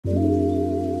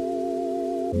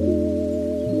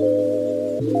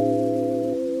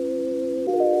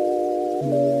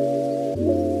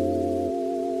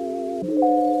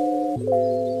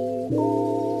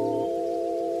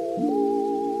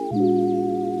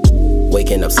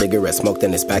Waking up, cigarette smoked,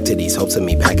 and it's back to these hopes of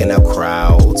me packing out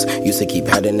crowds. Used to keep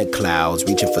head in the clouds,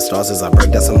 reaching for stars as I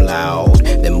break down some loud.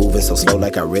 Then moving so slow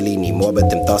like I really need more, but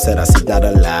them thoughts that I seek not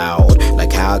allowed.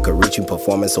 Like how I could reach you,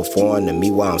 performing so foreign to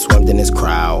me while I'm swarmed in this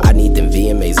crowd. I need them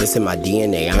VMAs, it's in my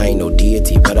DNA. I ain't no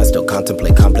deity, but I still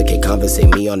contemplate, complicate, conversate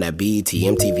me on that BET,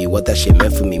 MTV. What that shit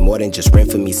meant for me, more than just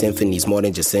rent for me. Symphonies, more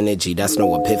than just energy. That's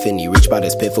no epiphany. Reach by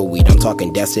this piff of weed. I'm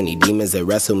talking destiny. Demons that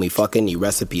wrestle me. Fucking the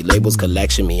recipe. Labels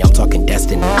collection me. I'm talking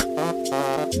destiny. I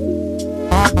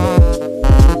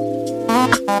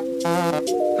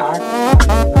can't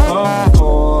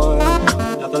afford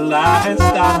another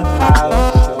lifestyle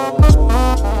show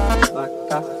like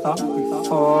I thought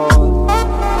before.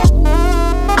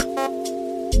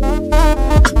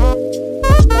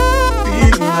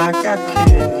 Feeling like I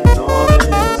can't ignore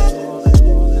this,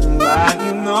 and like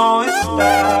you know it's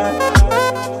bad.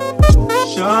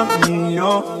 Show me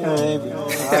your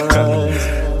favorite colors.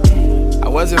 I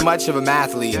wasn't much of a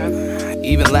mathlete,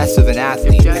 even less of an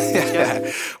athlete.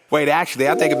 Wait, actually,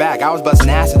 I'll take it back. I was busting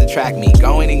ass at the track meet,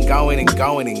 going and going and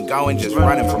going and going, just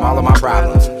running from all of my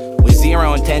problems, with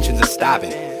zero intentions of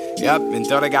stopping. Yep,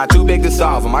 until they got too big to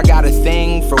solve them. I got a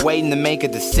thing for waiting to make a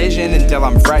decision until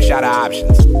I'm fresh out of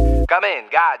options. Come in,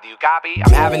 God, do you copy?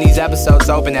 I'm having these episodes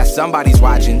open that somebody's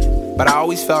watching, but I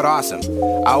always felt awesome.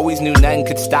 I always knew nothing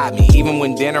could stop me, even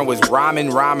when dinner was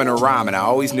ramen, ramen, or ramen. I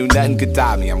always knew nothing could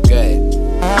top me. I'm good.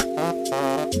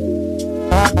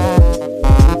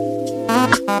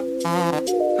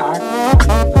 I can't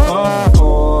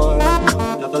afford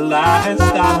another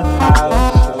lifestyle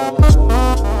show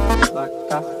like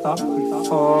I thought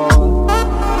before.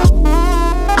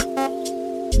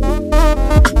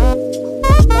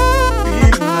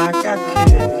 Feeling like I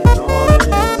can't ignore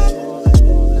this,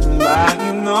 and like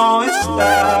you know it's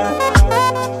bad.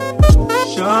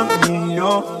 Show me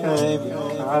your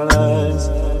favorite colors.